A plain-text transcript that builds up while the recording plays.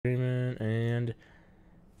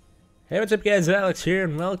Hey, what's up guys, Alex here,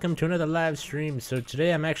 and welcome to another live stream. So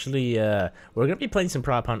today I'm actually, we're going to be playing some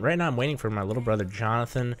prop hunt. Right now I'm waiting for my little brother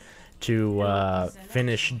Jonathan to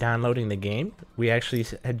finish downloading the game. We actually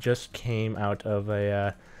had just came out of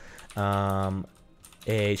a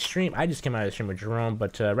stream. I just came out of a stream with Jerome,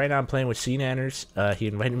 but right now I'm playing with C-Nanners. He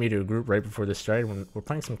invited me to a group right before this started. We're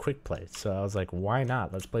playing some quick play, so I was like, why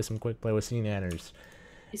not? Let's play some quick play with C-Nanners.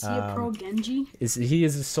 Is he a pro Genji? He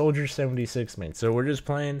is a Soldier 76 main, so we're just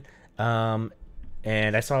playing. And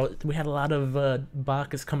I saw we had a lot of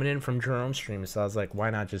Bacchus coming in from Jerome's stream, so I was like, why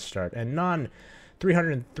not just start? And non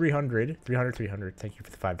 300, thank you for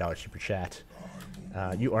the $5 super chat.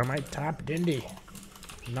 You are my top DINDI.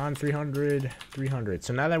 Non 300.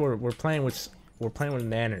 So now that we're playing with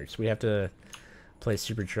Nanners, we have to play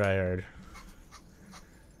super tryhard.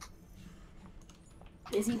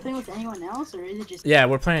 Is he playing with anyone else, or is it just? Yeah,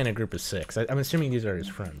 we're playing a group of 6. I'm assuming these are his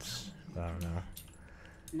friends. I don't know.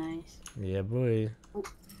 Nice. Yeah, boy.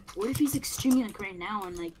 What if he's like streaming like right now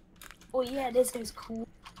and like, oh yeah, this guy's cool.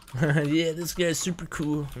 Yeah, this guy's super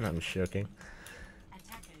cool. No, I'm just joking.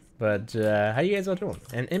 But how you guys all doing?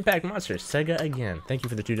 And Impact Monster, Sega again. Thank you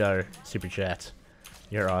for the $2 super chat.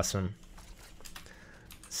 You're awesome.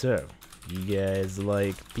 So, you guys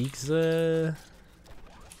like pizza?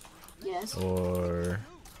 Yes. Or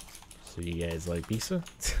so you guys like pizza?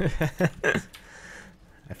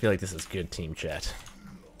 I feel like this is good team chat.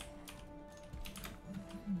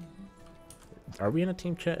 Are we in a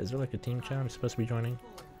team chat? Is there like a team chat I'm supposed to be joining?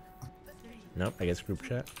 Nope, I guess group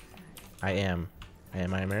chat. I am.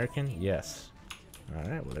 Am I American? Yes.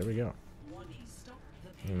 Alright, well there we go.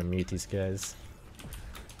 I'm gonna mute these guys.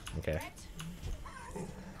 Okay.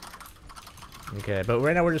 Okay, but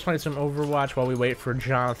right now we're just playing some Overwatch while we wait for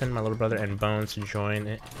Jonathan, my little brother, and Bones to join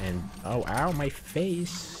it. And oh, ow, my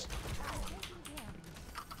face.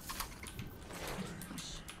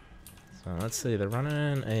 So let's see, they're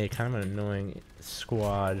running a kind of an annoying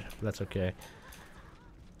squad, but that's okay.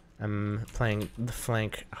 I'm playing the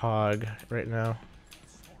flank hog right now.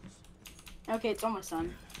 Okay, it's almost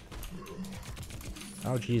done.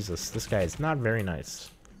 Oh Jesus, this guy is not very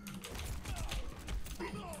nice.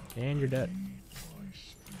 And you're dead.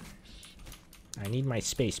 I need my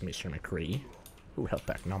space, Mr. McCree. Ooh, health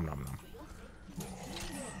back. Nom nom nom.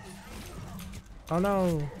 Oh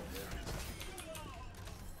no!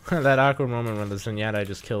 That awkward moment when the Zenyatta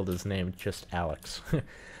just killed his name, just Alex.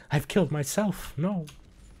 I've killed myself. No.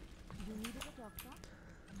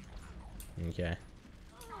 Okay.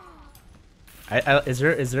 Is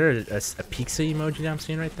there a pizza emoji that I'm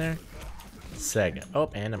seeing right there? Sega. Oh,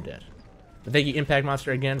 and I'm dead. But thank you, Impact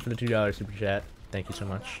Monster, again for the $2 super chat. Thank you so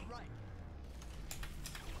much.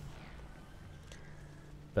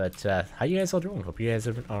 But how you guys all doing? Hope you guys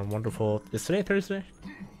have a wonderful. Is today Thursday?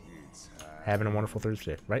 Having a wonderful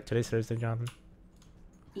Thursday, right? Today's Thursday, Jonathan?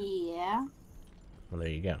 Yeah. Well, there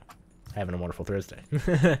you go. Having a wonderful Thursday.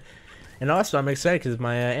 And also, I'm excited because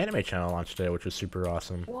my anime channel launched today, which was super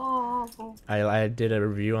awesome. Whoa. I did a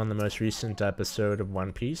review on the most recent episode of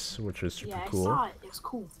One Piece, which was super cool. Yeah, I saw it. It was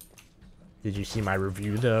cool. Did you see my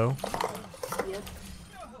review, though? Yep.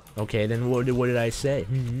 Okay, then what did I say?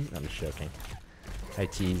 I'm just joking. I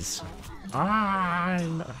tease. Ah!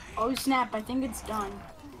 Oh snap! I think it's done.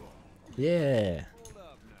 Yeah.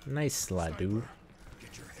 Nice, la dude.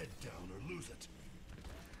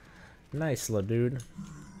 Nice, la dude.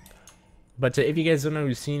 But if you guys don't know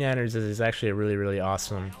who C-Nanners is, he's actually a really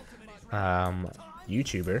awesome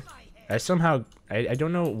YouTuber. I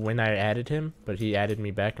don't know when I added him, but he added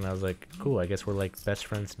me back, and I was like, cool, I guess we're like best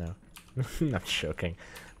friends now. Not joking.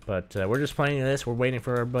 But we're just playing this. We're waiting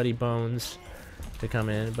for our buddy Bones to come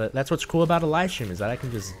in. But that's what's cool about a live stream, is that we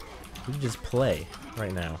can just play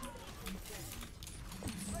right now.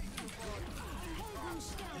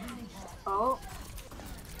 Oh.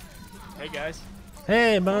 Hey guys.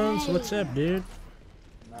 Hey Bones, Hey. what's up, dude?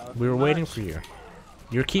 We were waiting for you.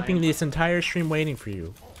 You're keeping this entire stream waiting for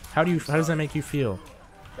you. How does that make you feel?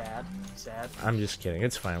 Bad. Sad. I'm just kidding.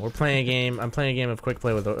 It's fine. We're playing a game. I'm playing a game of quick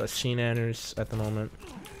play with C-Nanners at the moment.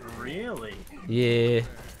 Really? Yeah.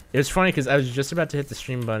 It was funny because I was just about to hit the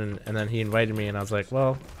stream button, and then he invited me, and I was like,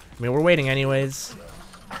 well, I mean, we're waiting anyways,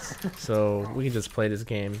 so we can just play this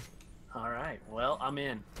game. Alright, well, I'm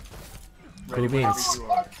in. Cool beans. You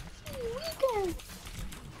are.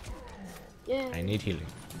 Yeah. I need healing.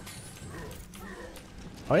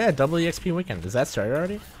 Oh yeah, double EXP weekend. Does that start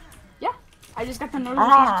already? Yeah. I just got the notification.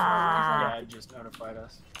 Yeah, it just notified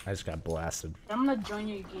us. I just got blasted. I'm gonna join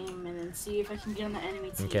your game and then see if I can get on the enemy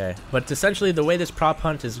team. Okay, but essentially the way this prop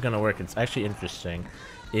hunt is gonna work, it's actually interesting,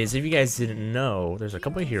 is if you guys didn't know, there's a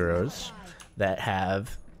couple of heroes that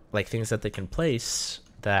have like things that they can place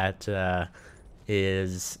that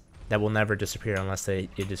that will never disappear unless it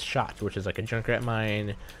is shot, which is like a Junkrat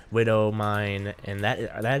mine, Widow mine, and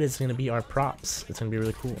that is going to be our props. It's going to be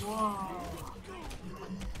really cool. Whoa.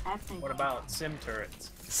 What about sim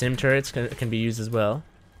turrets? Sim turrets can be used as well.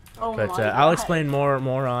 Oh But my I'll God. explain more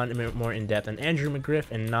in depth. And Andrew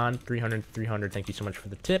McGriff and non 300, thank you so much for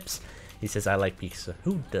the tips. He says I like pizza.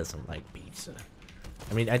 Who doesn't like pizza?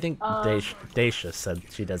 I mean, I think Daisha said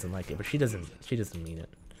she doesn't like it, but she doesn't mean it.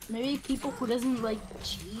 Maybe people who doesn't like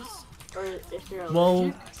cheese, or if they're allergic.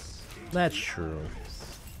 Well, that's true.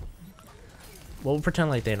 We'll pretend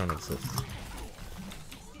like they don't exist.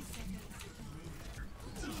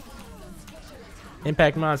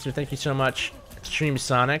 Impact Monster, thank you so much. Stream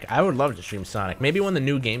Sonic. I would love to stream Sonic. Maybe when the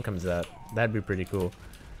new game comes out. That'd be pretty cool.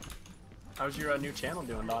 How's your new channel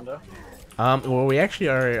doing, Dondo? Well, we actually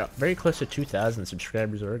are very close to 2,000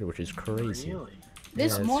 subscribers already, which is crazy. Really?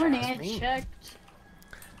 This Yes. morning I checked.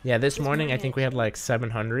 Yeah, this morning I think we had like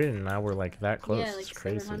 700, and now we're like that close. Yeah, like It's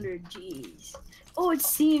crazy. 700 G's. Oh, it's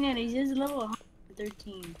CNN. He's level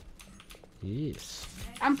 113. Yes.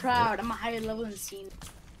 I'm proud. I'm a higher level than CNN.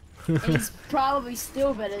 And he's probably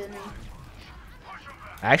still better than me.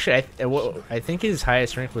 Actually, I think his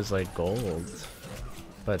highest rank was like gold,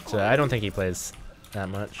 but I don't think he plays that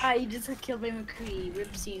much. Ah, you just got killed by McCree.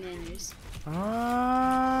 Rip CNNers.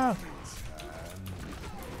 Ah!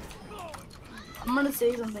 I'm gonna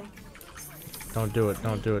say something. Don't do it!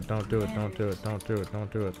 Don't do it! Don't do it! Don't do it! Don't do it!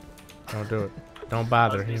 Don't do it! Don't do it! Don't I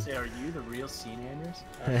bother was gonna him. say, are you the real CNNers?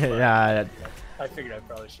 Yeah, I figured I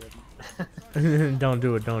probably shouldn't. don't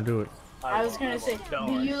do it! Don't do it! I was gonna say, Don't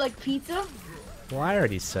do worry. you like pizza? Well, I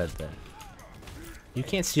already said that. You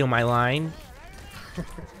can't steal my line.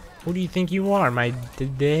 Who do you think you are, my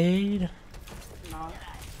dade? No.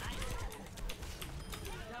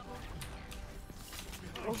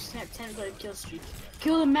 Oh snap, 10 player kill streak.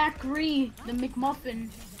 Kill the McCree, the McMuffin,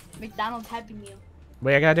 McDonald's Happy Meal.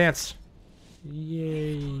 Wait, I gotta dance.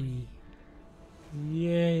 Yay.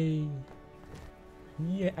 Yay.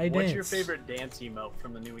 Yeah, I dance. What's your favorite dance emote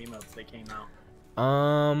from the new emotes that came out?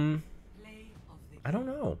 I don't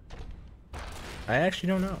know. I actually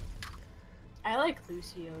don't know. I like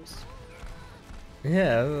Lucio's.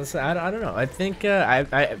 Yeah, I don't know. I think I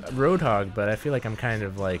Roadhog, but I feel like I'm kind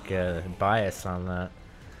of like biased on that.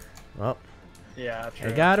 Well, Yeah, true.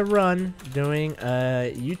 I gotta run doing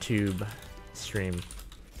a YouTube stream.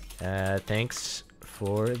 Thanks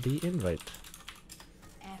for the invite.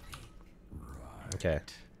 Okay.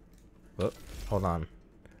 Whoop, hold on.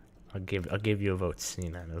 I'll give you a vote,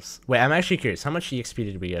 Cinanos. Wait, I'm actually curious. How much EXP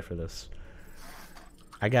did we get for this?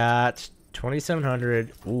 I got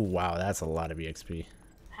 2,700. Ooh, wow, that's a lot of EXP.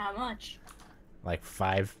 How much? Like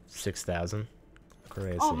 6,000.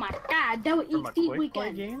 Crazy. Oh my god, that would From a eat quick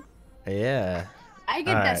play weekend. game? Yeah. I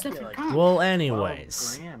get that Alright. stuff Yeah, for like- comp. Well, 12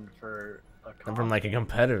 anyways. grand for a From like a comp.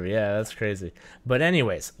 competitor, yeah, that's crazy. But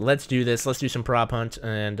anyways, let's do this. Let's do some prop hunt,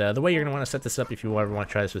 and the way you're gonna want to set this up if you ever want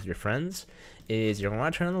to try this with your friends is you're gonna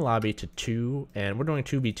want to turn on the lobby to 2, and we're doing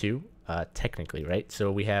 2v2, technically, right?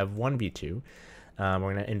 So we have 1v2. We're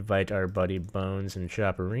gonna invite our buddy Bones and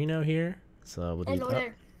Chopperino here. So we'll do. Hello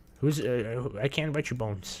there. Who's? I can't invite you,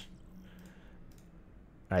 Bones.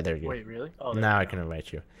 All right, there you go. Wait, really? Oh, there Now we I go. can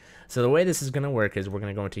invite you. So the way this is going to work is we're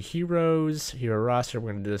going to go into heroes, hero roster.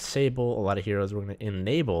 We're going to disable a lot of heroes. We're going to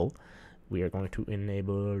enable. We are going to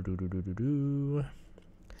enable. Are we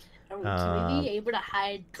be able to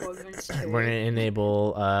hide Torgman's We're going to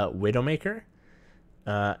enable Widowmaker,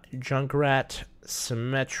 Junkrat,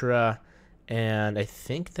 Symmetra, and I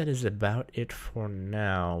think that is about it for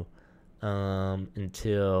now.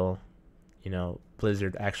 Until,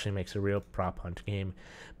 Blizzard actually makes a real prop hunt game.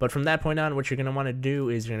 But from that point on, what you're going to want to do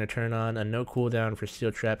is you're going to turn on a no cooldown for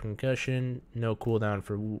Steel Trap Concussion, no cooldown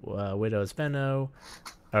for Widow's Veno.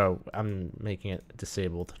 Oh, I'm making it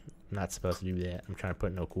disabled. I'm not supposed to do that. I'm trying to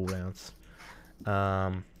put no cooldowns.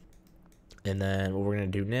 And then what we're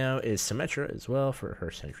going to do now is Symmetra as well for her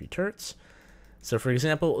sentry turrets. So for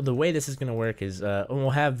example, the way this is going to work is we'll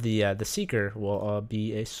have the Seeker will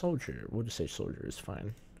be a soldier. We'll just say soldier is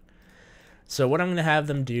fine. So what I'm going to have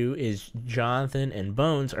them do is Jonathan and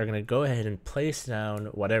Bones are going to go ahead and place down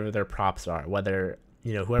whatever their props are, whether,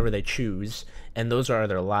 whoever they choose, and those are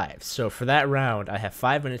their lives. So for that round, I have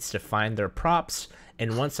 5 minutes to find their props,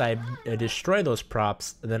 and once I destroy those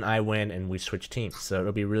props, then I win and we switch teams. So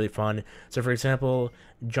it'll be really fun. So for example,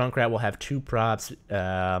 Junkrat will have 2 props,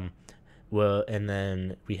 and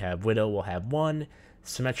then we have Widow will have 1,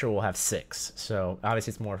 Symmetra will have 6. So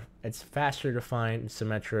obviously it's faster to find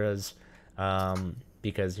Symmetras,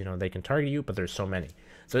 because they can target you, but there's so many.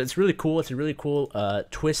 So it's really cool. It's a really cool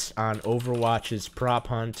twist on Overwatch's prop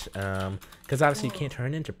hunt. Because obviously you can't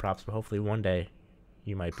turn into props, but hopefully one day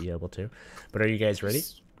you might be able to. But are you guys ready?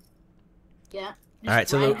 Yeah. All right,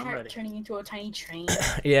 so turning into a tiny train.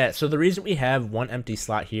 Yeah, so the reason we have one empty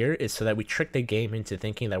slot here is so that we trick the game into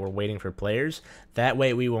thinking that we're waiting for players. That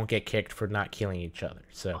way we won't get kicked for not killing each other.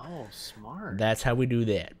 So smart. That's how we do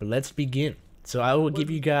that. But let's begin. So I will give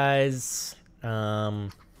you guys,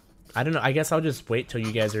 I don't know, I guess I'll just wait till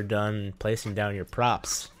you guys are done placing down your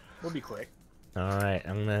props. We'll be quick. All right,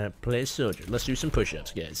 I'm gonna play soldier. Let's do some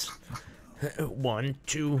push-ups, guys. 1,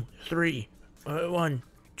 2, 3. 1,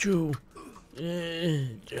 2.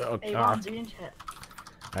 Hey, Ron's in chat.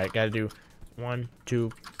 All right, gotta do 1,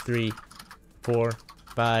 2, 3, 4,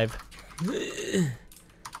 5.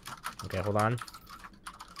 Okay, hold on.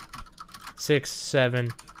 6,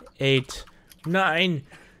 7, 8, 9.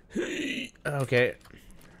 Okay.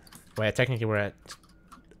 Wait, technically we're at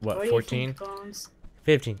what? 14,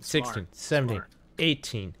 15, 16, 17,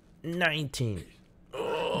 18, 19.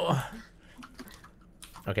 Oh.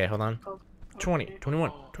 Okay, hold on. 20,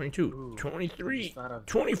 21, 22, 23,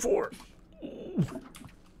 24.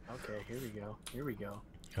 Okay, here we go. Here we go.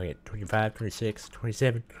 Okay, 25, 26,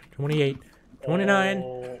 27, 28,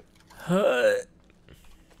 29.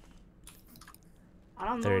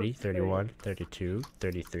 30, 31, 32,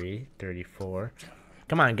 33, 34.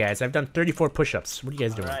 Come on, guys. I've done 34 push-ups. What are you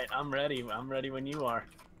guys doing? All right, I'm ready. I'm ready when you are.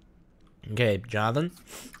 Okay, Jonathan,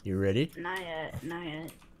 you ready? Not yet. Not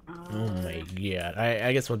yet. Oh my god.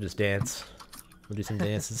 I guess we'll just dance. We'll do some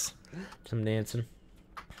dances. Some dancing.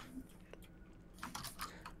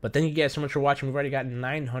 But thank you guys so much for watching. We've already got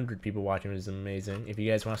 900 people watching, which is amazing. If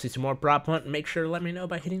you guys want to see some more prop hunt, make sure to let me know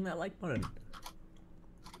by hitting that like button.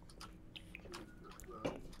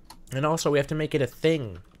 And also, we have to make it a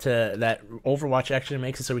thing that Overwatch actually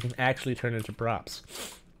makes it so we can actually turn into props.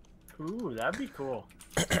 Ooh, that'd be cool.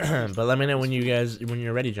 But let me know when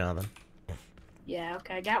you're ready, Jonathan. Yeah,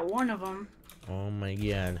 okay, I got one of them. Oh my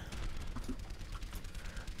god.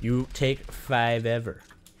 You take 5 ever.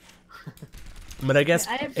 But I guess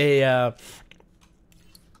a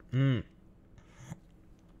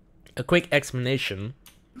quick explanation.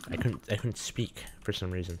 I couldn't speak for some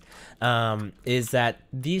reason. Is that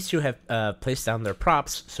these two have placed down their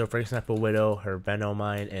props. So for example, Widow, her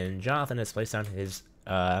Venomine, and Jonathan has placed down his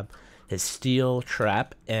steel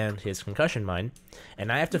trap and his concussion mine,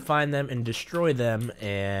 and I have to find them and destroy them.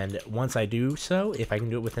 And once I do so, if I can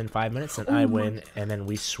do it within 5 minutes, then I win, and then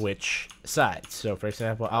we switch sides. So for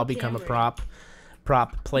example, I'll become a prop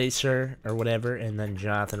placer or whatever, and then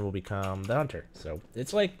Jonathan will become the hunter. So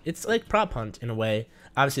it's like prop hunt in a way.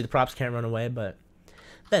 Obviously the props can't run away, but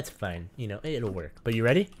that's fine, you know, it'll work. But you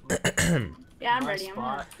ready? Yeah, I'm ready. My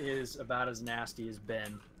spot is about as nasty as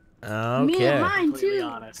Ben. Okay. Mine too.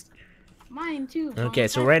 Honest. Mine too. Okay,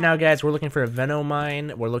 so right now, guys, we're looking for a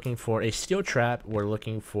Venomine, we're looking for a steel trap, we're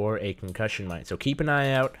looking for a concussion mine. So keep an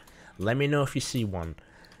eye out. Let me know if you see one.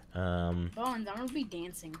 Bones, I'm gonna be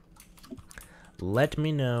dancing. Let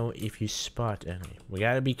me know if you spot any. We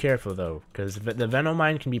gotta be careful though, because the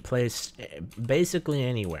Venomine can be placed basically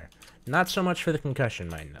anywhere. Not so much for the concussion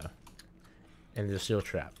mine though, and the steel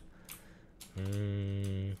trap. Hi,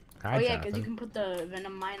 oh yeah, because you can put the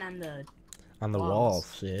Venom mine on the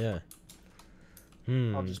walls. Yeah.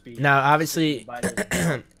 I'll just be now, obviously,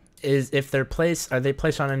 are they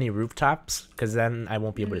placed on any rooftops? Because then I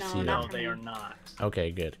won't be able to see them. No, they are not. Okay,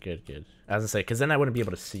 good. I was gonna say, because then I wouldn't be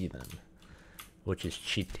able to see them, which is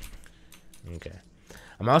cheating. Okay.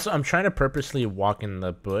 I'm trying to purposely walk in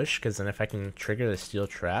the bush, because then if I can trigger the steel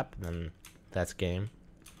trap, then that's game.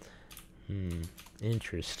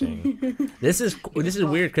 Interesting. This is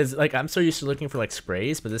weird, because like I'm so used to looking for like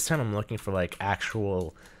sprays, but this time I'm looking for like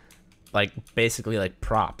actual, like basically like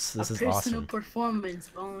props. This is awesome. Performance,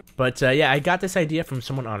 Bone. But yeah, I got this idea from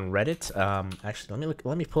someone on Reddit. Actually,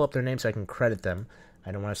 let me pull up their name so I can credit them.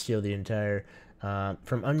 I don't want to steal the entire.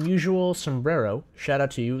 From Unusual Sombrero, shout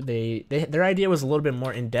out to you. Their idea was a little bit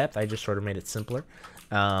more in depth. I just sort of made it simpler.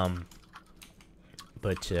 But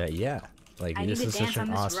yeah, like this is such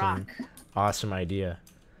an awesome idea.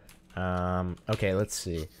 Okay, let's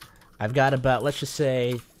see. I've got about, let's just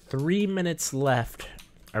say, 3 minutes left,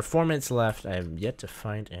 or 4 minutes left. I have yet to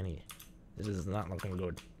find any. This is not looking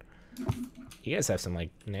good. You guys have some like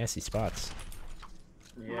nasty spots.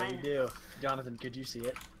 Yeah, you do. Jonathan, could you see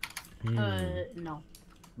it? No.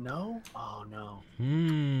 No? Oh no.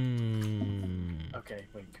 Okay,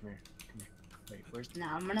 wait, come here. Wait, where's? No,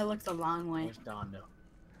 I'm gonna look the long way. Where's Dondo?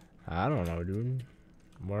 I don't know, dude.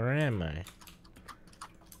 Where am I?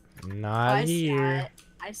 Not here.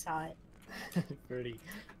 I saw it. It's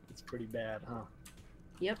pretty bad, huh?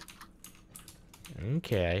 Yep.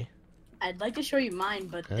 Okay. I'd like to show you mine,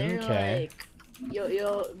 but they're Okay. like,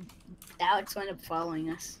 yo, Alex wound up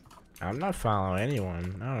following us. I'm not following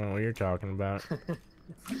anyone. I don't know what you're talking about.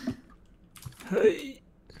 Hey.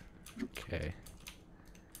 Okay.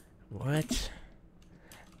 What?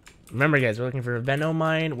 Remember, guys, we're looking for a Venom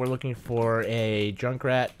mine. We're looking for a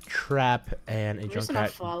Junkrat trap and a I'm just gonna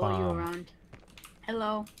Junkrat follow you bomb. around.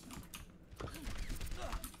 Hello.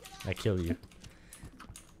 I kill you.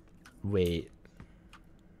 Wait.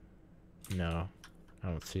 No, I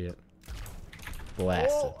don't see it. Blast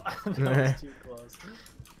Oh, it. that was too close.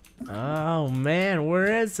 Oh man,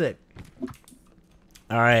 where is it?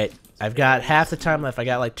 All right, I've got half the time left. I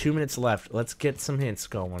got like 2 minutes left. Let's get some hints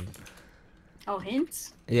going. Oh,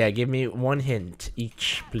 hints? Yeah, give me one hint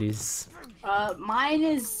each, please. Mine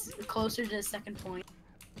is closer to the second point.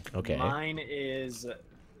 Okay. Mine is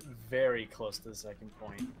very close to the second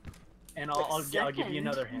point. And I'll give you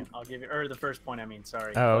another hint. I'll give you, or the first point, I mean,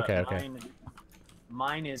 sorry. Oh, But okay, okay.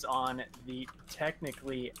 Mine is on the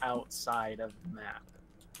technically outside of the map.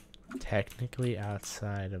 Technically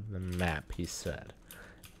outside of the map, he said.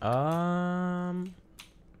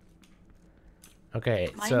 Okay,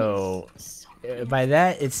 Mine so is by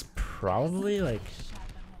that it's probably like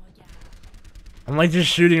I'm like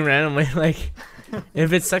just shooting randomly. Like,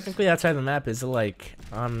 if it's technically outside the map, is it like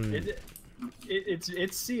on?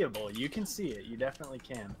 It's seeable. You can see it. You definitely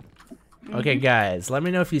can. Okay, guys, let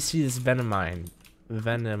me know if you see this Venom mine,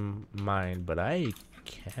 but I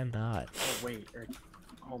cannot. Oh wait,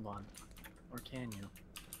 hold on. Or can you?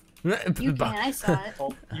 You can, I saw it.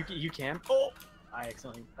 Oh, you can. Oh,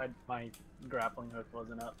 my grappling hook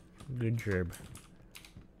wasn't up. Good job.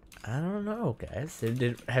 I don't know, guys.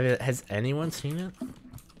 Has anyone seen it?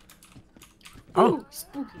 Oh,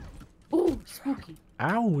 spooky. Oh, spooky.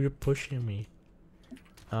 Ow, you're pushing me.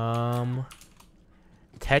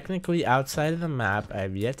 Technically outside of the map, I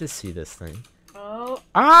have yet to see this thing. Oh.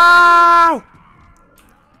 Ow!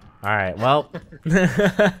 Alright, well.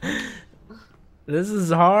 This is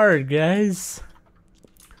hard, guys.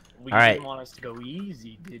 We All right. didn't want us to go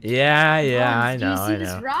easy, did you? Yeah, Oh, I know, do you see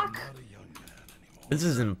this rock? This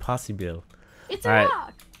is impossible. It's All a right.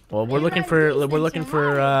 rock. Well, we're Hey, looking right, for these things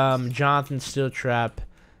are Jonathan Steel Trap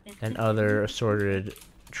and other assorted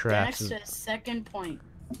traps. Next to second point.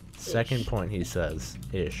 Second point, he says,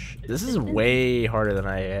 ish. This is way harder than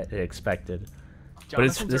I had expected. But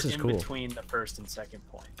this is in cool. between the first and second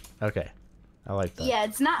point. Okay, I like that. Yeah,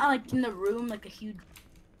 it's not like in the room like a huge,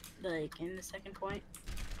 like in the second point.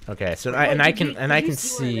 Okay, so Wait, I did can you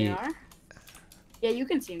see. where they are? Yeah, you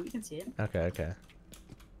can see them. You can see it. Okay.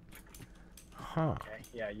 Huh. Okay,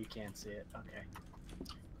 yeah, you can see it. Okay.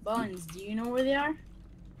 Bones, do you know where they are?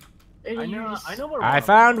 Or do I you know. just- I know where. I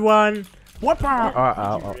found one. Whoop!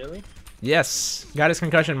 Oh. Really? Yes, got his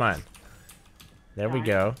concussion mine. There we Darn.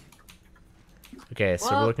 go. Okay, so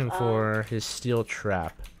we're Well, looking for his steel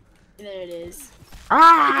trap. There it is.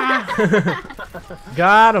 Ah!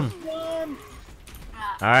 Got him.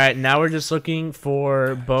 All right, now we're just looking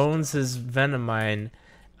for Bones' Venom mine.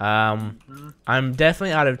 I'm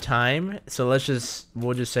definitely out of time, so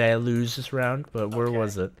we'll just say I lose this round. But where Okay.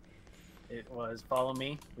 was it? It was follow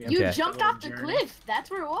me. We have You Okay. jumped a off the little journey. cliff. That's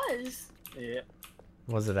where it was. Yeah.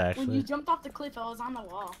 Was it When you actually? jumped off the cliff, I was on the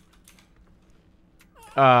wall.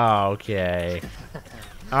 Oh, okay.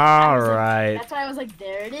 All was like- right. That's why I was like,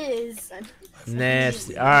 there it is.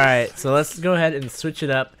 Nasty. All right, so let's go ahead and switch it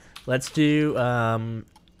up. Let's do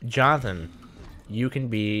Jonathan. You can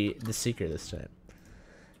be the seeker this time.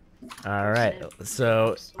 All right,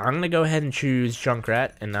 so I'm gonna go ahead and choose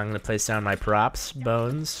Junkrat, and I'm gonna place down my props.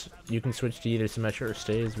 Bones, you can switch to either Symmetra or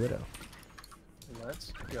stay as Widow.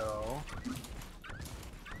 Let's go.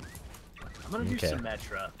 I'm gonna do Okay.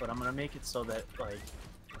 Symmetra, but I'm gonna make it so that like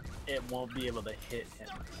it won't be able to hit him.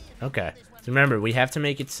 Okay. So remember, we have to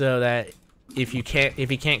make it so that if he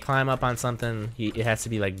can't climb up on something, it has to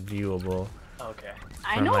be like viewable. Okay.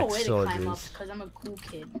 I From, know like, a way to climb up soldiers. because I'm a cool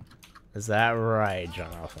kid. Is that right,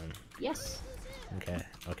 Jonathan? Yes. Okay.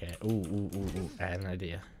 Ooh. I had an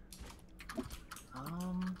idea.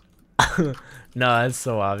 No, that's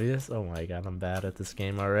so obvious. Oh my god, I'm bad at this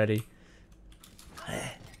game already.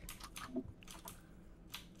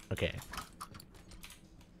 Okay.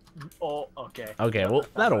 Oh, okay. Okay, That's well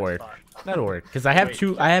what that'll I work. thought. That'll work because I have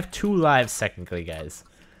Wait. I have 2 lives technically, guys.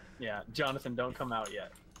 Yeah, Jonathan, don't come out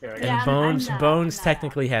yet. Here, I And Yeah, got I'm Bones not- Bones I'm not.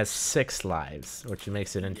 technically has 6 lives, which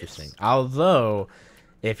makes it interesting. Yes. Although,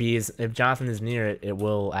 if Jonathan is near it, it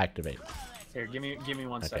will activate. Here, give me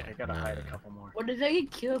 1 Okay, sec. I gotta no, hide no, a no. couple more. What if I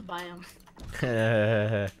get killed by him?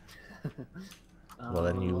 Well,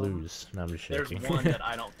 then you Um, lose. No, I'm just There's joking. one that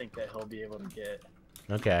I don't think that he'll be able to get.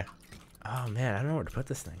 Okay. Oh man, I don't know where to put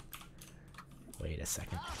this thing. Wait a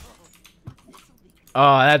second.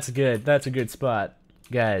 Oh, that's good. That's a good spot.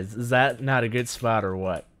 Guys, is that not a good spot or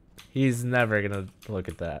what? He's never gonna look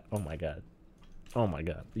at that. Oh my god. Oh my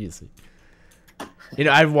god. Easy. You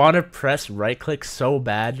know, I want to press right click so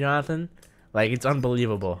bad, Jonathan. Like, it's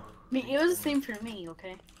unbelievable. I mean, it was the same for me,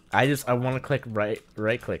 okay? I want to click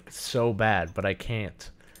right click so bad, but I can't.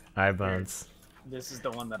 Alright, Bones. This is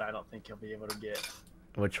the one that I don't think you'll be able to get.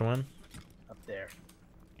 Which one? Up there.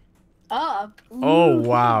 Up. Oh,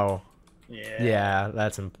 wow. Yeah.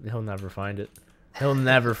 Yeah, he'll never find it. He'll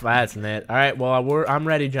never find it. Alright, well, I'm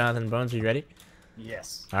ready, Jonathan. Bones, are you ready?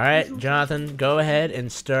 Yes. Alright, Jonathan, go ahead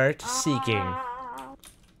and start seeking.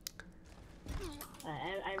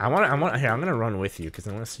 Here, I'm gonna run with you because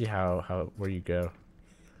I want to see where you go.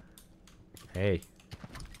 Hey,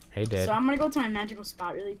 Dad. So I'm gonna go to my magical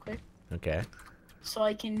spot really quick. Okay. So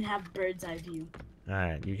I can have bird's eye view. All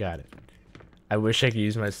right, you got it. I wish I could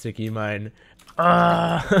use my sticky mine.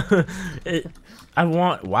 Wow,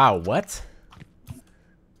 what?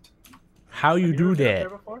 How you do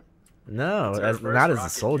that? No, not as a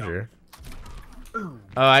soldier. Oh,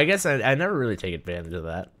 I guess I never really take advantage of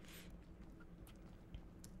that.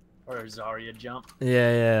 Or a Zarya jump.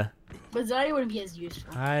 Yeah. But Zarya wouldn't be as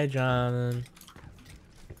useful. Hi, Jonathan.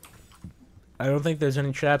 I don't think there's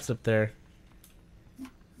any traps up there.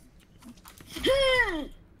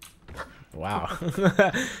 Wow.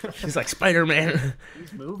 She's like Spider-Man.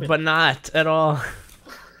 He's moving. But not at all.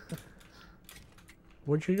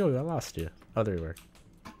 Where'd you go? I lost you. Oh, there you were.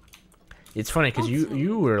 It's funny because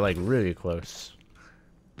you were like really close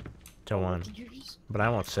to one. But I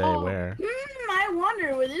won't say where. I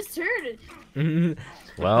wonder where this turd is.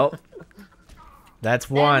 Well, that's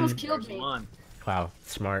one. Almost killed me. Wow,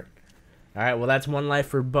 smart. All right, well that's one life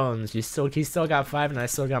for Bones. He still got 5, and I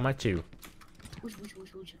still got my 2.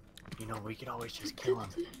 You know, we could always just kill him.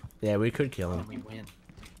 Yeah, we could kill him. And we win.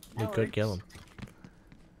 We could kill him.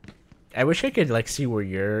 I wish I could like see where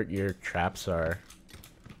your traps are,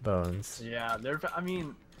 Bones. Yeah, I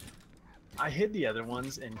mean, I hid the other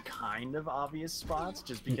ones in kind of obvious spots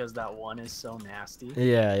just because that one is so nasty.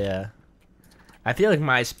 Yeah. I feel like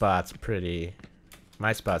my spots are pretty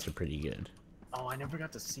good. Oh, I never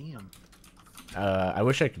got to see him. I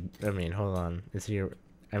wish I could. I mean, hold on. Is he?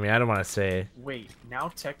 I mean, I don't want to say. Wait, now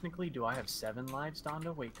technically, do I have 7 lives,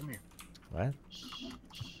 Donda? Wait, come here. What? Shh.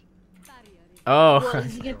 Oh. Well,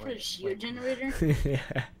 is he gonna put a shield generator?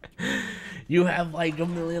 Yeah. You have like a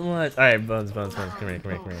million lives. All right, Bones. Come here.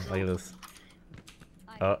 Look at this.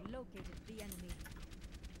 Oh.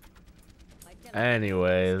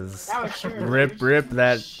 Anyways, rip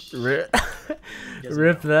that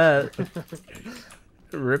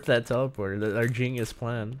teleporter. Our genius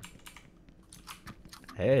plan.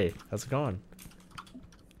 Hey, how's it going?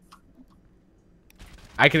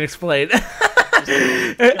 I can explain.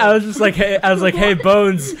 I was like, hey,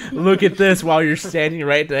 Bones, look at this while you're standing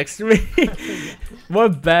right next to me.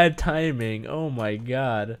 What bad timing! Oh my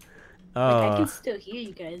god. Like, I can still hear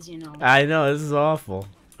you guys, you know. I know, this is awful.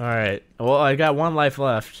 Alright, well, I got 1 life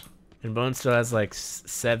left. And Bones still has like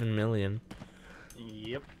 7 million.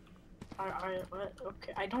 Yep. What?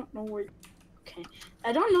 Okay, I don't know where... Okay.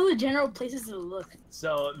 I don't know the general places to look.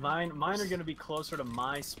 So, mine are going to be closer to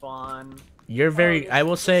my spawn. You're very... I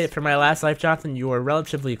will say, for my last life, Jonathan, you are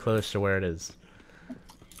relatively close to where it is.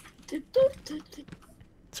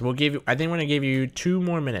 So we'll give you... I think we're going to give you 2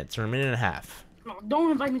 more minutes, or a minute and a half. No, don't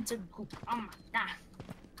invite me to group. Oh my god.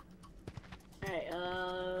 Alright,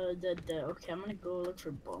 okay, I'm gonna go look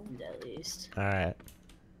for bones at least. Alright.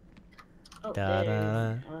 Oh,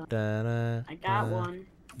 I got one.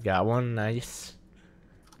 You got one, nice.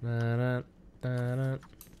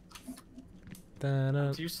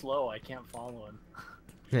 Too slow, I can't follow him.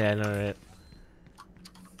 Yeah, I know, right?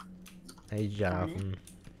 Hey, Jonathan.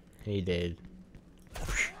 Hey, Dave.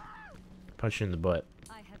 Punch you in the butt.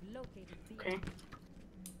 Okay.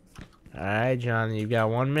 Alright, John, you've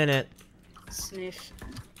got 1 minute. Sniff.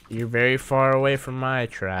 You're very far away from my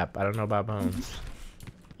trap. I don't know about Bones.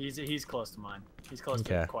 He's close to mine. He's close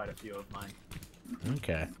to quite a few of mine.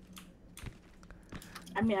 Okay.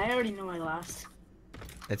 I mean, I already know I lost.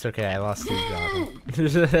 It's okay, I lost 2,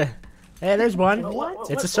 Jonathan. Hey, there's one.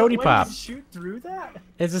 It's a sody pop. Did you shoot through that?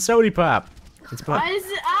 It's a sody pop. It's Why is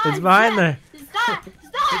it? it's behind there. Stop!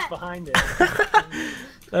 It's behind it.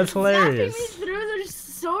 That's hilarious. Zapping me through the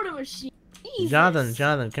soda machine. Jesus.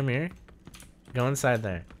 Jonathan, come here. Go inside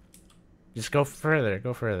there. Just go further.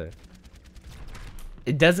 Go further.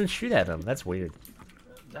 It doesn't shoot at him. That's weird.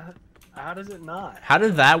 How does it not? How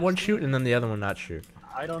did that one shoot and then the other one not shoot?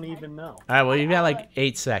 I don't even know. Alright, well, you got like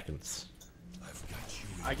 8 seconds.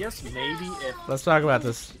 I guess maybe if. Let's talk about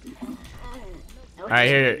this. All Alright,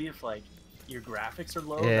 here. Maybe if like your graphics are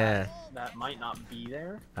low, Yeah. that might not be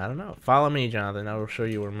there. I don't know. Follow me, Jonathan. I will show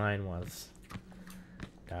you where mine was.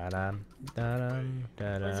 Da-dum, da-dum,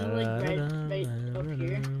 da-dum, Was it like right up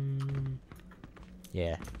here?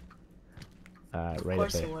 Yeah. Right Of up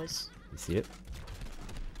course there. it was. You see it?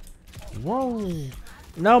 Whoa!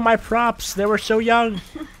 No, my props. They were so young.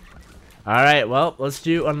 All right. Well, let's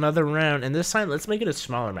do another round, and this time let's make it a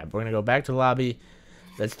smaller map. We're gonna go back to lobby.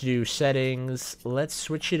 Let's do settings. Let's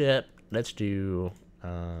switch it up. Let's do.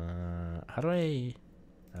 How do I?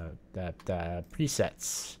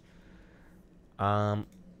 Presets.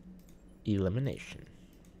 Elimination.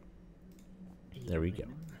 There we go.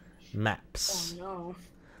 Maps. Oh no.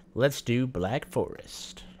 Let's do Black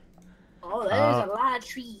Forest. Oh, there's a lot of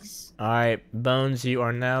trees. Alright, Bones, you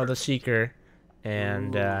are now the Seeker.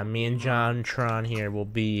 And me and John Tron here will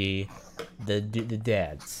be the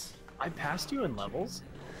dads. I passed you in levels.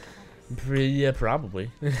 Yeah,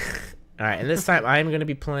 probably. Alright, and this time I'm going to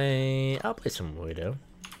be playing... I'll play some Widow.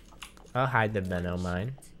 I'll hide the Benno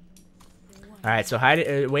mine. Alright, so hide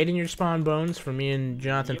it, wait in your spawn, Bones, for me and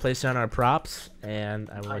Jonathan place down our props, and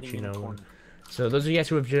I will let you know when. So those of you guys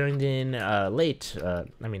who have joined in late, I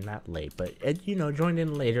mean not late, but you know, joined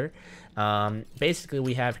in later. Basically,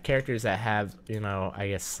 we have characters that have, you know, I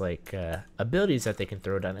guess like abilities that they can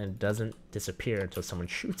throw down, and it doesn't disappear until someone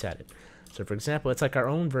shoots at it. So for example, it's like our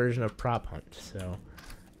own version of prop hunt. So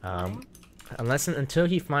until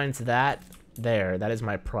he finds that that is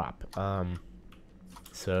my prop.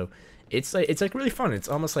 So it's like really fun. It's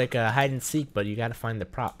almost like a hide and seek, but you gotta find the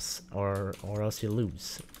props or else you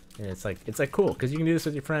lose. And it's like cool because you can do this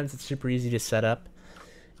with your friends. It's super easy to set up.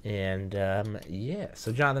 And yeah.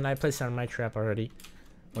 So Jonathan, I placed down my trap already.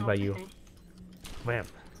 What about you? Bam.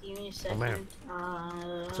 Give me a second.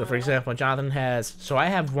 So for example, Jonathan has. So I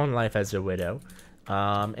have 1 life as a Widow.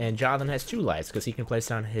 And Jonathan has 2 lives because he can place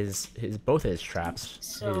down both his traps,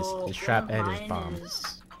 so his trap and his bomb.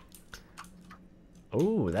 Is...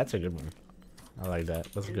 Oh, that's a good one. I like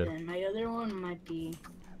that. That's good. And my other one might be,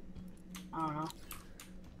 I don't know.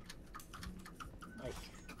 Like,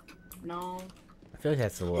 no. I feel like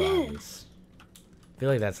that's a little obvious. I feel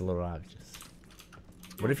like that's a little obvious.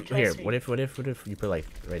 What if What if you put like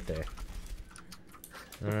right there?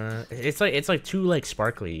 It's like too like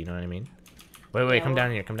sparkly. You know what I mean? Wait, Yeah, come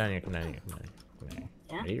down here. Come down here.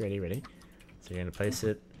 Yeah? Ready? So you're gonna place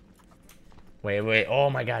it. Wait.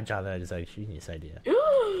 Oh my God, John, that is like a genius idea.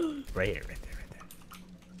 Right there.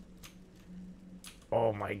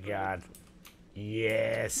 Oh my God.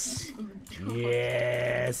 Yes.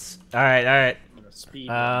 Yes. All right.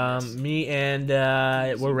 Me and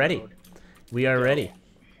we're ready. We are ready.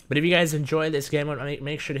 But if you guys enjoy this game,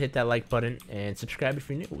 make sure to hit that like button and subscribe if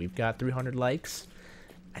you're new. We've got 300 likes.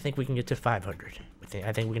 I think we can get to 500.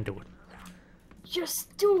 I think we can do it.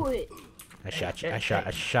 Just do it. I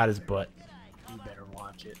shot his butt. You better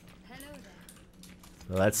watch it.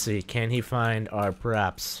 Let's see. Can he find our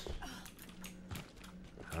props?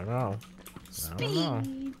 I don't know.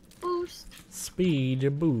 Speed boost.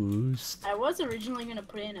 Speed boost. I was originally gonna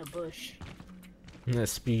put in a bush. A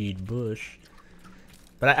speed bush.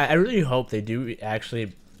 But I really hope they do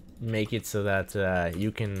actually make it so that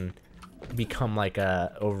you can become like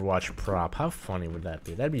a Overwatch prop. How funny would that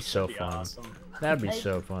be? That'd be so fun. Awesome. That'd be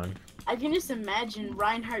so fun. I can just imagine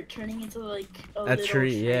Reinhardt turning into like a That's little true.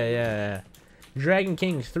 tree. Yeah. Dragon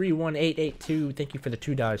Kings 31882. Thank you for the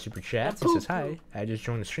 $2 super chat. He says hi. I just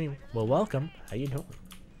joined the stream. Well, welcome. How you doing?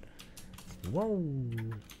 Whoa.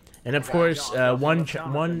 And of course, one.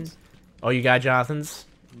 Oh, you got Jonathan's.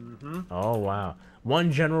 Oh wow.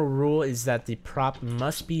 One general rule is that the prop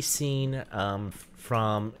must be seen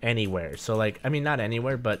from anywhere. So like, I mean, not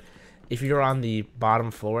anywhere, but if you're on the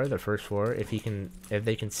bottom floor, the first floor, if they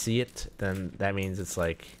can see it, then that means it's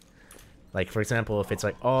like for example, if it's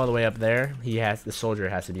like all the way up there, the soldier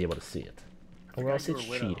has to be able to see it, or else it's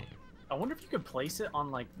cheating. I wonder if you could place it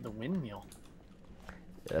on like the windmill.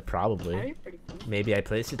 Probably. Maybe I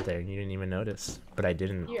placed it there and you didn't even notice, but I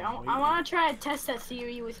didn't. Here, I want to try to test that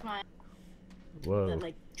theory with my. Whoa. That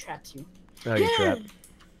like traps you. Oh, you trapped.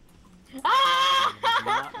 Ah!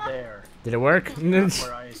 Not there. Did it work? Not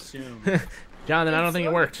where I assume. Jonathan, I don't think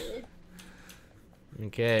it worked.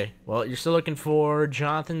 Okay. Well, you're still looking for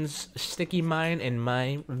Jonathan's sticky mine and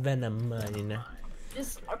my venom mine.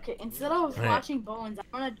 Okay, instead of watching Bones,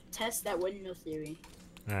 I want to test that windmill theory.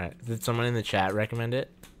 Alright. Did someone in the chat recommend it?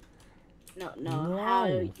 No. How,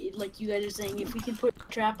 like you guys are saying, if we can put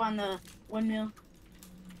a trap on the windmill.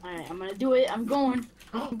 Alright, I'm gonna do it. I'm going.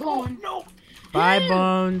 No. Bye,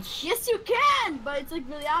 Bones. Yes, you can, but it's like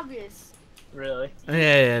really obvious. Really?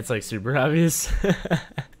 Yeah, it's like super obvious.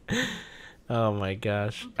 Oh my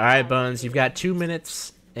gosh. All right, Bones, you've got 2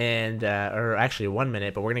 minutes and or actually 1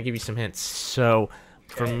 minute, but we're gonna give you some hints. So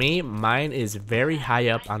for me, mine is very high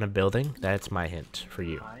up on a building. That's my hint for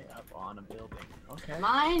you. High up on a building. Okay.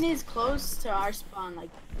 Mine is close to our spawn, like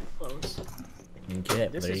close. Okay,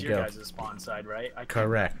 This there is you your go. guys' spawn side, right?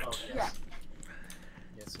 Correct. Oh, yes.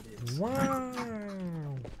 Yes, it is. Wow.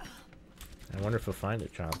 I wonder if we'll find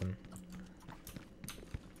it, Jonathan.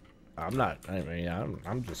 I'm not. I mean,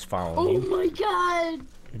 I'm just following Oh you. my god!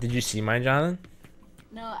 Did you see mine, Jonathan?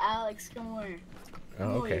 No, Alex, come over. Oh, Come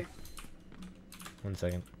okay. over. 1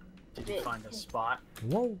 second. Did you find a spot?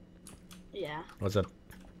 Whoa. Yeah, What's up?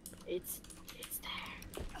 it's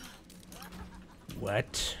there.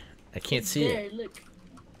 What? I can't It's see there, it. Look.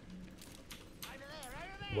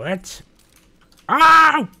 What?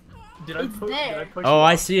 Ow! Did I It's push? there. Did I push? Oh, you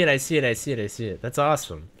I off? see it. I see it. I see it. I see it. That's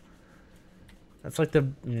awesome. That's like the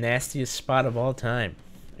nastiest spot of all time.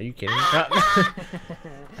 Are you kidding me? Oh.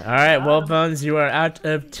 All right, well, Bones, you are out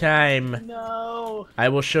of time. No. I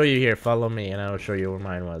will show you here. Follow me, and I will show you where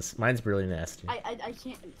mine was. Mine's really nasty. I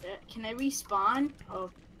can't. Can I respawn? Oh,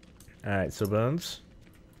 All right, so Bones,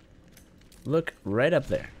 look right up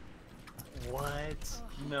there. What?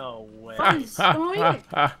 No way. Bones, come over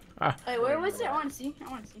here. Wait, where was it? I want to see. I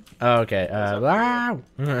want to see. Oh, okay. Wow.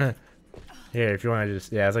 Here, if you want to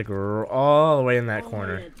just, yeah, it's like all the way in that Oh my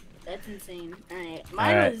corner. God, that's insane. Alright,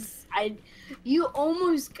 mine Alright. was. You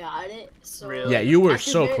almost got it. So Really? Yeah, you were at the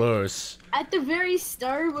so very- close. At the very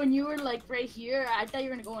start, when you were like right here, I thought you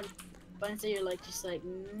were gonna go in, but instead you're like just like,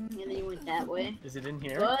 and then you went that way. Is it in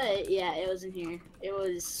here? But yeah, it was in here. It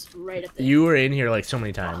was right up there. You were in here like so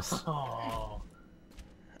many times. Oh.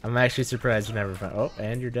 I'm actually surprised you never found. Oh,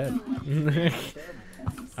 and you're dead.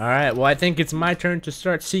 All right. Well, I think it's my turn to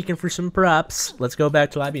start seeking for some props. Let's go back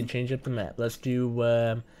to lobby and change up the map. Let's do.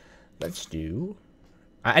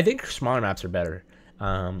 I think smaller maps are better.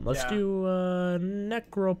 Let's Yeah. do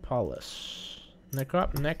Necropolis.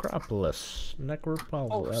 Necropolis.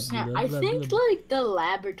 Oh snap! I think like the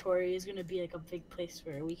laboratory is gonna be like a big place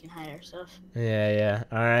where we can hide our stuff. Yeah.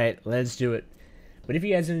 All right, let's do it. But if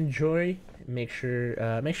you guys enjoy, make sure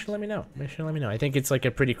let me know. I think it's like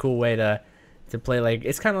a pretty cool way to play. Like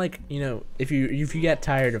it's kind of like, you know, if you get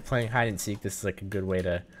tired of playing hide and seek, this is like a good way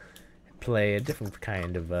to play a different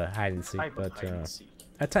kind of hide and seek. Type of But hide and seek.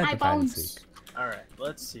 a type Hi, of hide and Bones. seek. All right.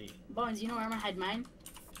 Let's see. Bones, you know where I'm gonna hide mine?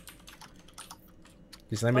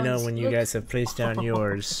 Just let me know Bones, when you look. guys have placed down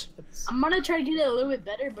yours. I'm gonna try to get it a little bit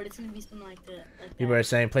better, but it's gonna be something like that. People are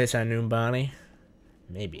saying place on Noon Bonnie.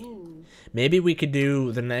 Maybe. Ooh. Maybe we could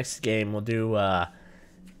do the next game. We'll do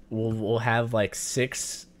we'll have like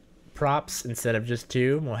 6 props instead of just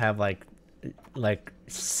 2. We'll have like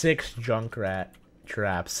 6 Junkrat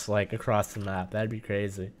traps like across the map. That'd be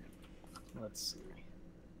crazy. Let's see.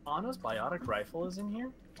 Anna's biotic rifle is in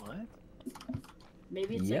here. What?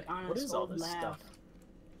 Maybe it's Yep. like on What a is all old this lab. stuff?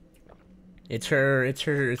 It's her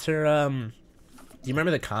do you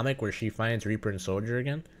remember the comic where she finds Reaper and Soldier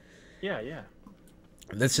again? Yeah.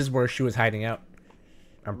 This is where she was hiding out.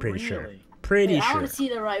 I'm pretty sure. Really? Pretty Wait, I sure. want to see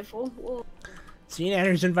the rifle. Whoa.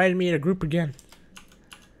 CNANers invited me to group again.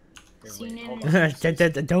 Here, See, wait, hold Nanny.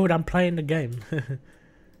 on. Dude, I'm playing the game.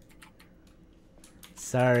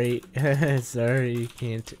 Sorry. Sorry you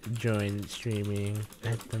can't join streaming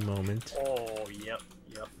at the moment. Oh, yep.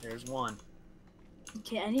 There's one.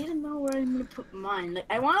 Okay, I need to know where I'm gonna put mine. Like,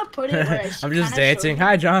 I want to put it where I I'm just kinda dancing. showed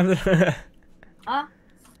Hi, Jonathan. Huh?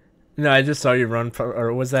 No, I just saw you run,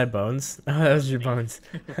 or was that Bones? Oh, that was your Bones.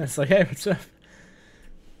 I was like, hey, what's up?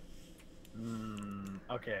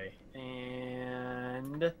 Okay.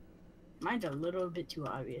 And Mine's a little bit too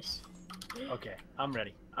obvious. okay, I'm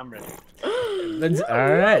ready. That's all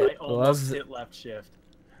right. I almost hit left shift.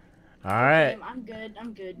 All right. Okay,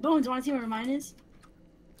 I'm good. Bones, want to see where mine is?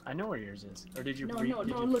 I know where yours is. Or did you? No, did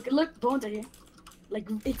you- look, Bones are here. Like,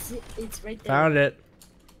 it's right there. Found it.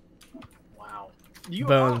 Wow. You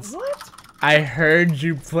Bones. What? I heard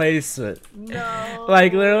you place it. No.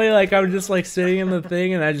 Like literally, like I'm just like sitting in the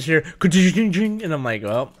thing, and I just hear ka-ching-ching-ching, and I'm like,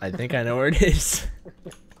 well, I think I know where it is.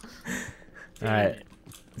 All right.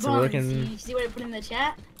 So we're Bones, looking. you see what I put in the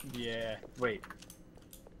chat? Yeah. Wait.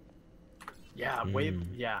 Yeah. Wait.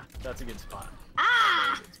 Yeah. That's a good spot.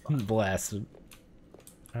 Ah! That's a good spot. Blasted.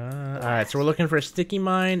 All right, so we're looking for a sticky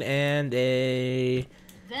mine and a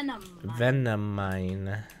Venom.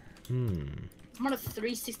 mine. I'm on a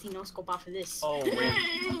 360 no scope off of this. Oh wait.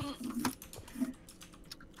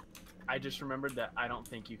 I just remembered that I don't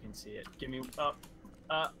think you can see it. Give me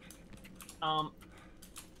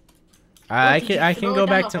I did you can throw go it down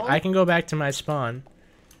back the to hole? I can go back to my spawn.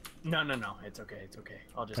 No, no, no. It's okay. It's okay.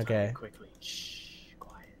 I'll just Okay. type it quickly. Shh.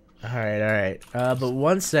 Quiet. Alright. But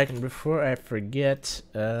 1 second before I forget.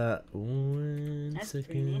 1 That's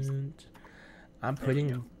pretty nice. second. I'm There we go.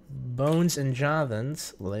 putting Bones and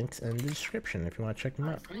Jonathan's links in the description if you want to check them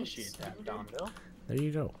I out. appreciate that, Donville. There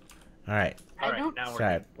you go. Alright. I All right, don't- now we're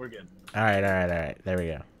Sorry. good. We're good. Alright. There we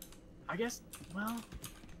go. I guess. Well,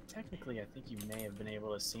 technically, I think you may have been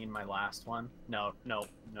able to see my last one. No,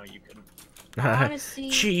 you couldn't. I want to see.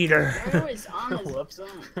 Cheater. Where is Anna's Whoops.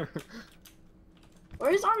 gun?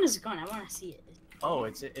 Where is Anna's gun? I want to see it. Oh,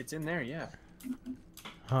 it's in there. Yeah.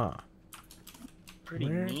 Huh. Pretty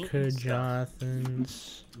Where neat. could stuff.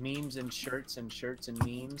 Jonathan's... Memes and shirts and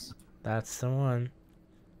memes. That's the one.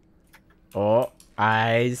 Oh,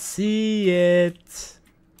 I see it.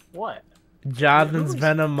 What? Jonathan's Who's-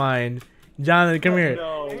 Venom Mine. Jonathan, come here.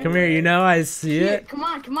 No. Come here. You know I see Here, it. come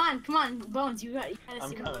on, Bones. You gotta I'm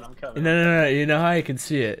see coming. Bones. I'm coming. No. You know how I can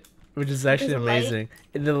see it, which is actually There's a light? amazing.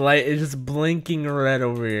 The light is just blinking red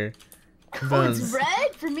over here. Oh, it's Bones.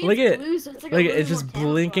 red? For me, Look it's at blue, so it's like a Look, little it's just more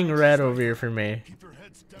blinking camouflage. red over here for me.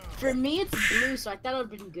 For me, it's blue, so I thought it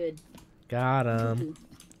would've been good. Got him.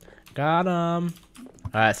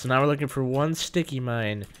 Alright, so now we're looking for one sticky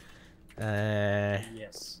mine.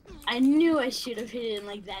 Yes. I knew I should have hit it in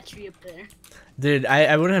like that tree up there. Dude,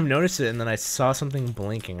 I wouldn't have noticed it, and then I saw something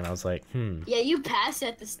blinking, and I was like, Yeah, you passed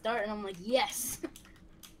at the start, and I'm like, yes.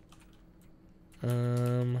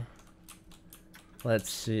 Let's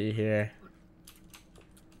see here.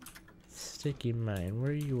 Sticky mine,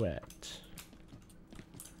 where are you at?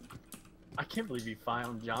 I can't believe you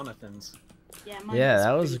found Jonathan's. Yeah, mine Yeah, was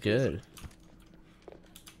that was pretty good.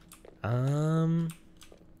 I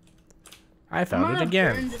I'm found it gonna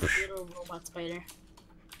again. burn this little robot spider.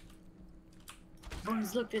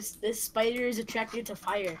 Bones, look, this spider is attracted to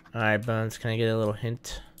fire. Alright, Bones, can I get a little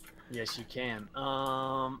hint? Yes, you can.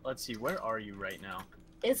 Let's see. Where are you right now?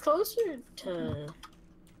 It's closer to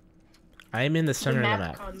I'm in the the center of the map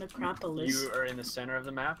map. called Necropolis. You are in the center of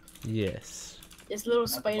the map. Yes. This little the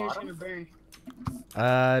spider's bottom? gonna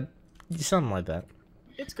burn. Something like that.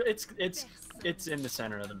 It's in the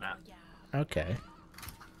center of the map. Okay.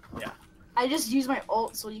 Yeah. I just used my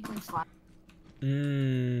ult so you can fly.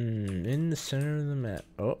 In the center of the map.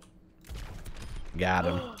 Oh. Got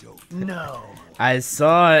him. No. I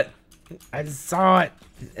saw it.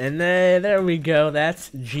 And there we go. That's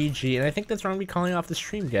GG. And I think that's where I'm going to be calling off the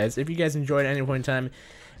stream, guys. If you guys enjoyed at any point in time,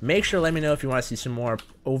 make sure to let me know if you want to see some more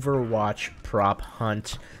Overwatch prop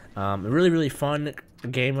hunt. A really, really fun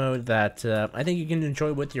game mode that I think you can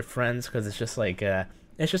enjoy with your friends because it's just like a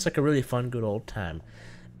really fun, good old time.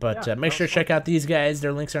 But Yeah, make that sure was to check out these guys.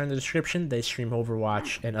 Their links are in the description. They stream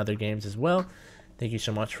Overwatch and other games as well. Thank you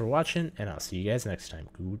so much for watching, and I'll see you guys next time.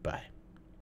 Goodbye.